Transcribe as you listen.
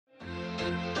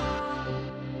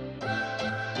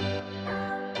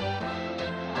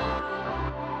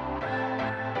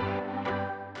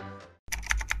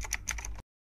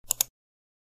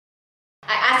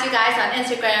guys on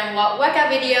Instagram what workout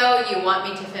video you want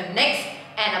me to film next,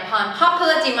 and upon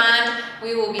popular demand,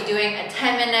 we will be doing a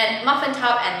 10-minute muffin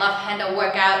top and love handle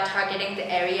workout targeting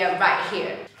the area right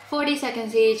here. 40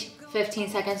 seconds each, 15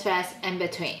 seconds rest in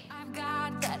between.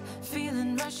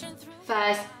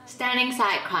 First, standing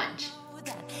side crunch.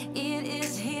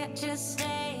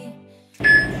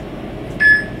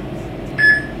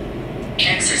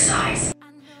 Exercise.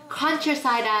 Crunch your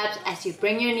side abs as you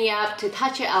bring your knee up to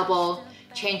touch your elbow.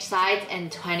 Change sides in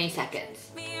 20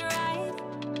 seconds.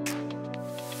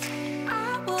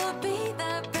 I will be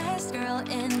the best girl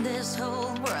in this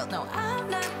whole world. No, I'm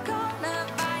not gonna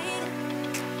fight.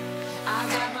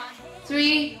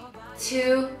 3,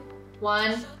 2,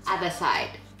 1, other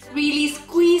side. Really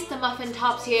squeeze the muffin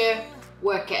tops here.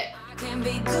 Work it. I can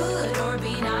be good or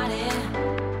be not it.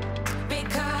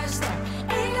 Because there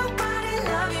ain't nobody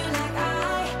love you like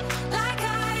I do. Like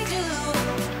I do.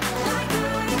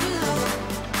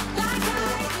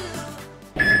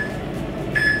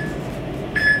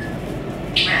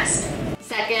 Rest.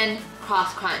 Second,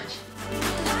 cross crunch.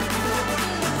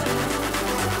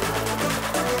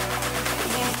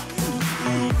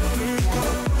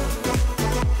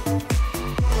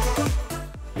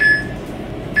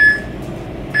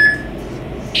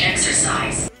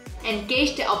 Exercise.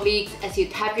 Engage the obliques as you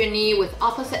tap your knee with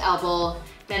opposite elbow,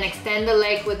 then extend the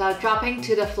leg without dropping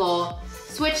to the floor.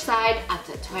 Switch side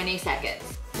after 20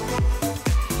 seconds.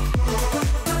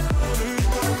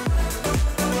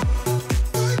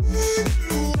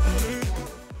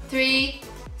 3,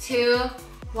 2,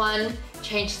 1,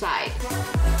 change side.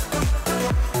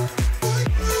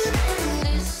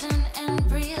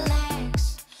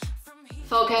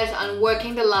 Focus on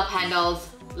working the love handles.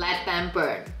 Let them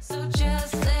burn. So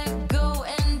just let go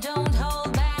and don't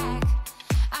hold back.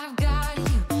 I've got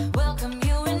you, welcome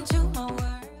you into my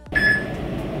world.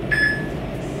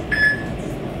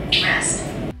 Rest.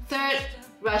 Third,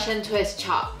 Russian twist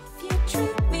chop. If you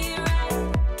treat me right,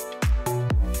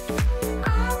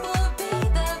 I will be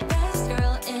the best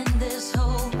girl in this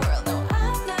whole world. No,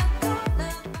 I'm not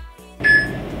gonna.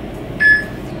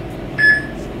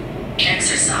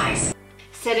 Exercise.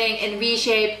 Sitting in V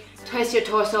shape. Twist your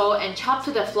torso and chop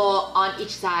to the floor on each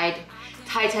side.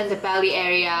 Tighten the belly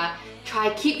area.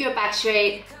 Try keep your back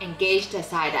straight. Engage the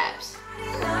side abs.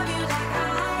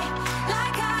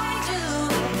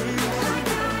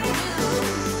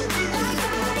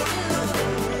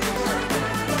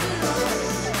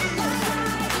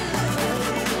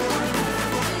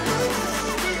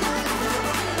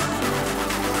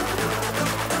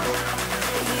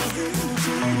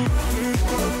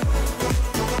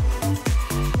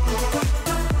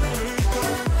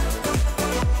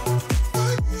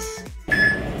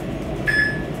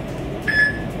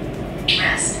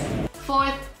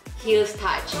 Fourth, heels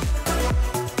touch.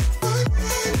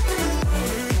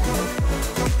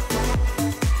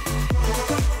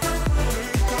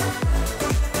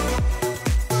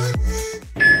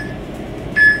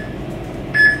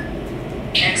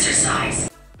 Exercise.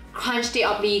 Crunch the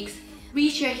obliques.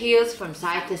 Reach your heels from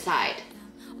side to side.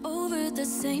 Over the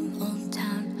same old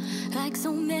town, like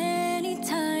so many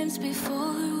times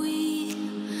before. We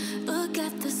look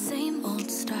at the same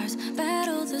old stars,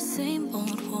 battle the same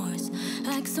old wars,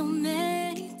 like so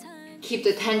many times. Keep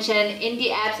the tension in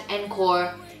the abs and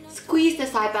core. Squeeze the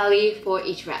side belly for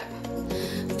each rep.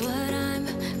 But I'm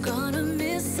gonna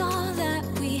miss all that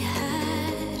we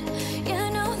had. Yeah, I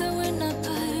know that we're not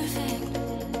perfect,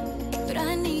 but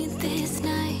I need this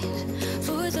night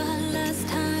for the last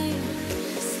time.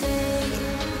 Stay.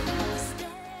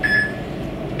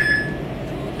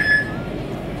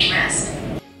 Rest.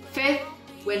 Fifth,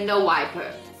 window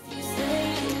wiper.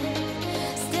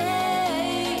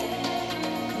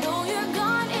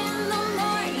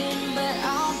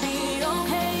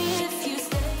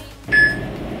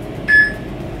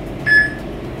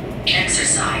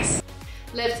 Exercise.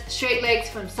 Lift straight legs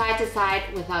from side to side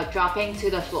without dropping to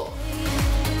the floor.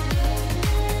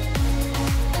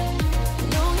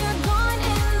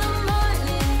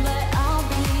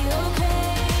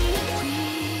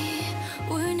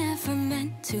 We were never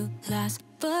meant to last,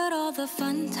 but all the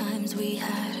fun times we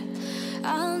had,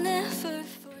 I'll never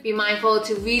forget. Be mindful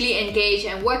to really engage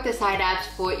and work the side abs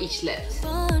for each lift.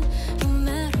 No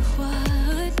matter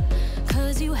what,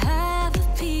 'cause you have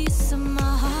a piece of my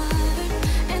heart.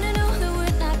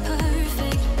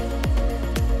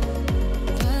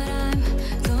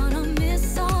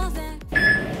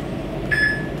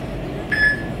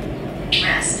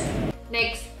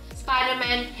 Next,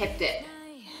 Spider-Man hip dip.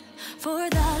 For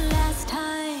the last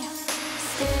time,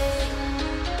 stay,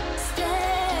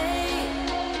 stay.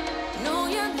 No,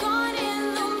 you're gone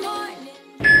in the morning.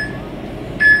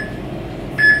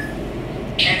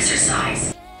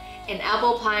 Exercise. In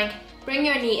elbow plank, bring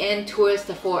your knee in towards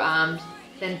the forearms,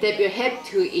 then dip your hip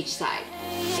to each side.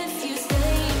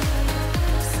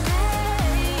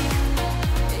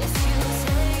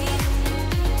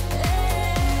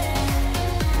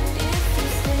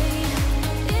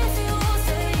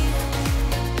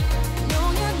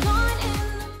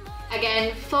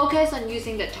 Again, focus on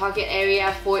using the target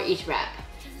area for each rep,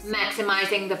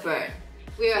 maximizing the burn.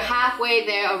 We are halfway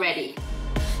there already.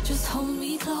 Just hold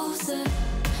me closer,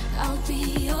 I'll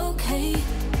be okay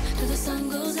till the sun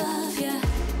goes up, yeah,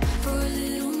 for a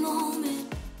little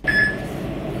moment.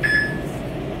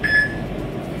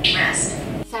 Rest.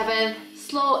 7.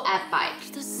 Slow ab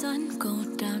bike. The sun go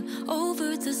down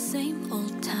over the same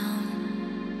old town.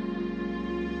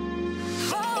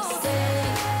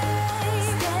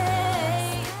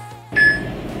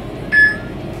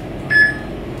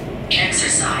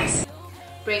 Exercise.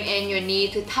 Bring in your knee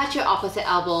to touch your opposite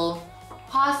elbow.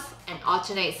 Pause and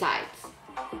alternate sides.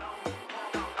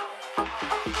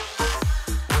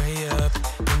 Way up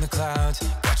in the clouds,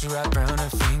 got you wrapped around her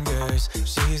fingers.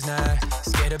 She's not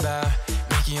scared about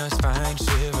making your spine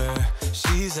shiver.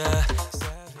 She's a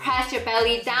Press your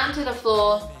belly down to the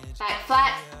floor. Back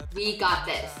flat. We got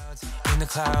this. in the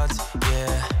clouds,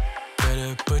 yeah.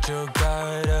 Better put your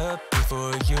guard up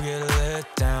before you get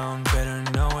let down. Better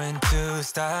know when to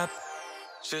stop.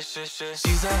 She's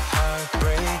a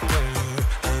heartbreaker,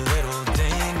 a little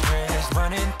dangerous,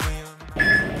 running through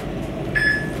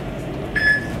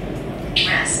your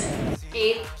Rest.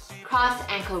 8. Cross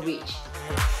ankle reach.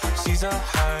 She's a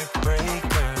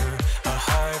heartbreaker, a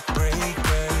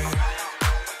heartbreaker.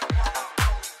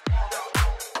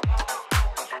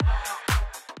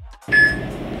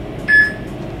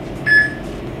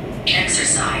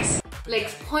 Exercise.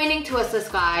 Legs pointing towards the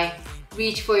sky.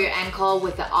 Reach for your ankle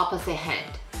with the opposite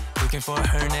hand. Looking for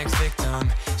her next victim.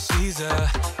 She's a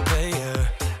player,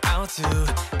 out to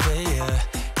play ya.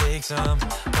 Take some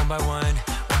one by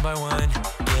one,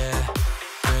 yeah.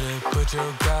 Better put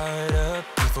your guard up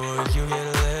before you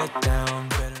get let down.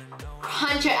 Better know.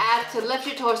 Crunch your abs to lift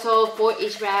your torso for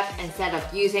each rep instead of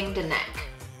using the neck.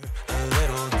 A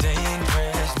little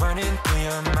dangerous, running through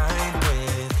your mind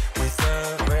with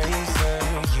a razor.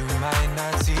 You might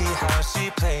not see how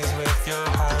she plays with your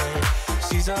heart.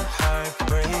 She's a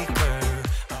heartbreaker.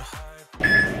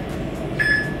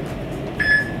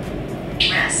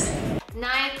 Rest.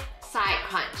 9. Side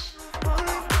crunch.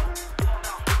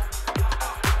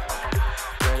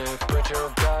 Better put your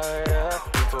guard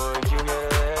up before you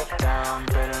get let down.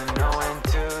 Better know when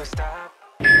to stop.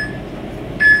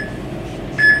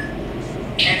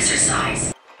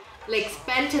 Exercise. Legs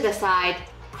bend to the side.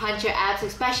 Crunch your abs,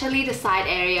 especially the side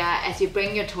area, as you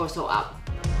bring your torso up.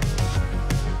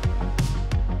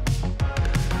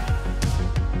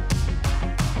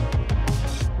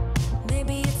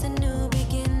 Maybe it's a new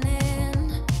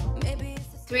beginning. Maybe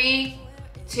it's a 3,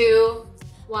 2,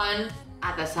 1.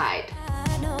 Other side.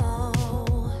 I know.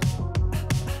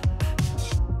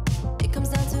 It comes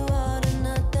down to all or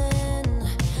nothing.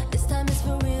 This time it's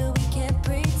for real, we can't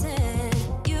pretend.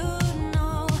 You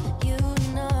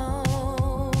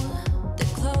know,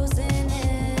 they're closing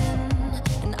in,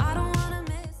 and I don't wanna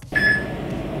miss.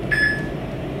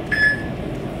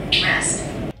 Rest.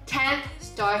 10th.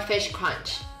 Starfish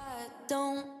crunch.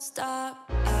 Don't stop.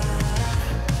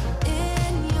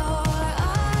 In your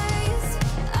eyes,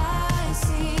 I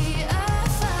see a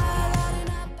fire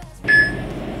lighting up.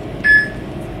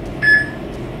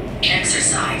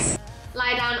 Exercise.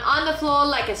 Lie down on the floor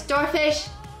like a starfish.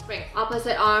 Bring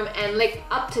opposite arm and leg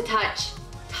up to touch,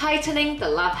 tightening the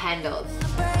love handles.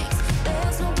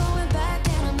 There's no going back,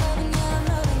 and I'm loving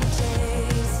your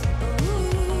chase.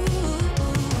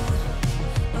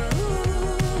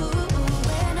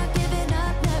 We're not giving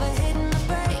up, never hitting the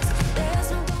brakes. There's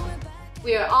no going back.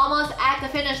 We are almost at the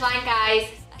finish line, guys.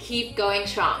 Keep going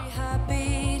strong.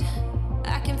 Heartbeat,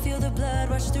 I can feel the blood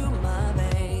rush through my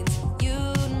veins.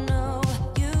 You know.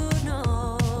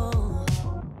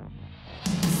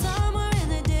 Somewhere in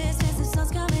the distance, the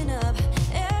sun's coming up.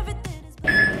 Everything is.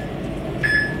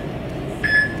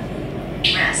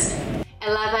 Rest.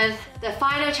 11th. The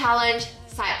final challenge.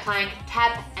 Side plank,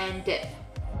 tap and dip.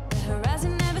 The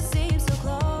horizon never seems so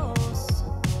close.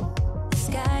 The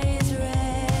sky is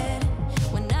red.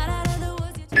 We're not out of the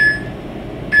woods yet.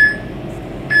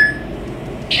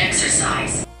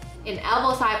 Exercise. In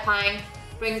elbow side plank,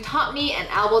 bring top knee and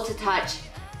elbow to touch.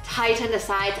 Tighten the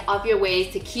sides of your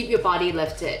waist to keep your body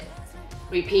lifted.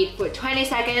 Repeat for 20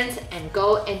 seconds and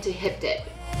go into hip dip.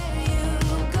 Where you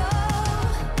go,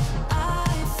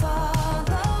 I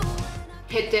follow.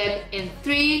 Hip dip in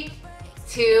 3,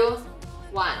 2,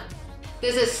 1.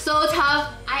 This is so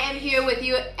tough. I am here with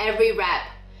you every rep.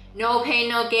 No pain,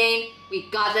 no gain. We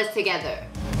got this together.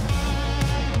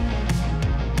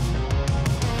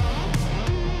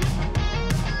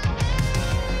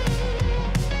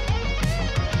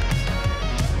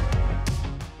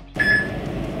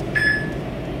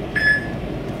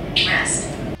 Rest.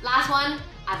 Last one,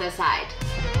 other side.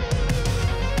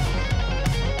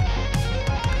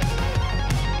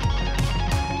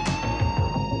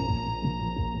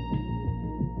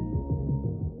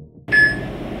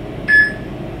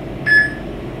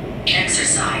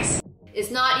 Exercise.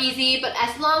 It's not easy, but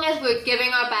as long as we're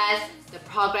giving our best, the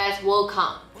progress will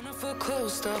come.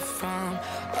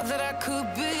 That I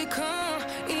could become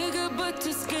eager but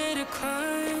too scared to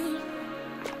climb.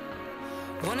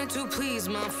 Wanted to please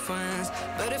my friends,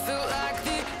 but it felt like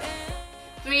the end.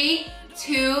 3,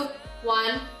 2,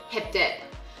 1, hip dip.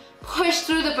 Push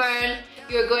through the burn.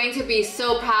 You're going to be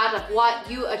so proud of what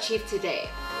you achieved today.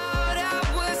 I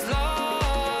was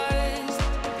lost,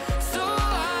 so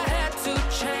I had to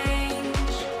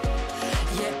change.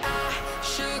 Yeah, I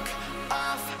shook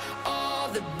off all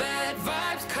the bad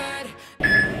vibes, cut.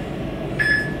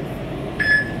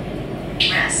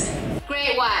 Rest.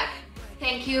 Great work!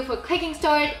 Thank you for clicking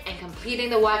start and completing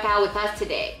the workout with us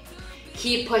today.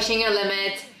 Keep pushing your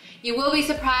limits. You will be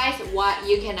surprised what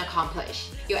you can accomplish.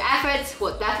 Your efforts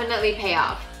will definitely pay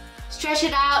off. Stretch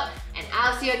it out, and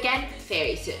I'll see you again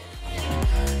very soon.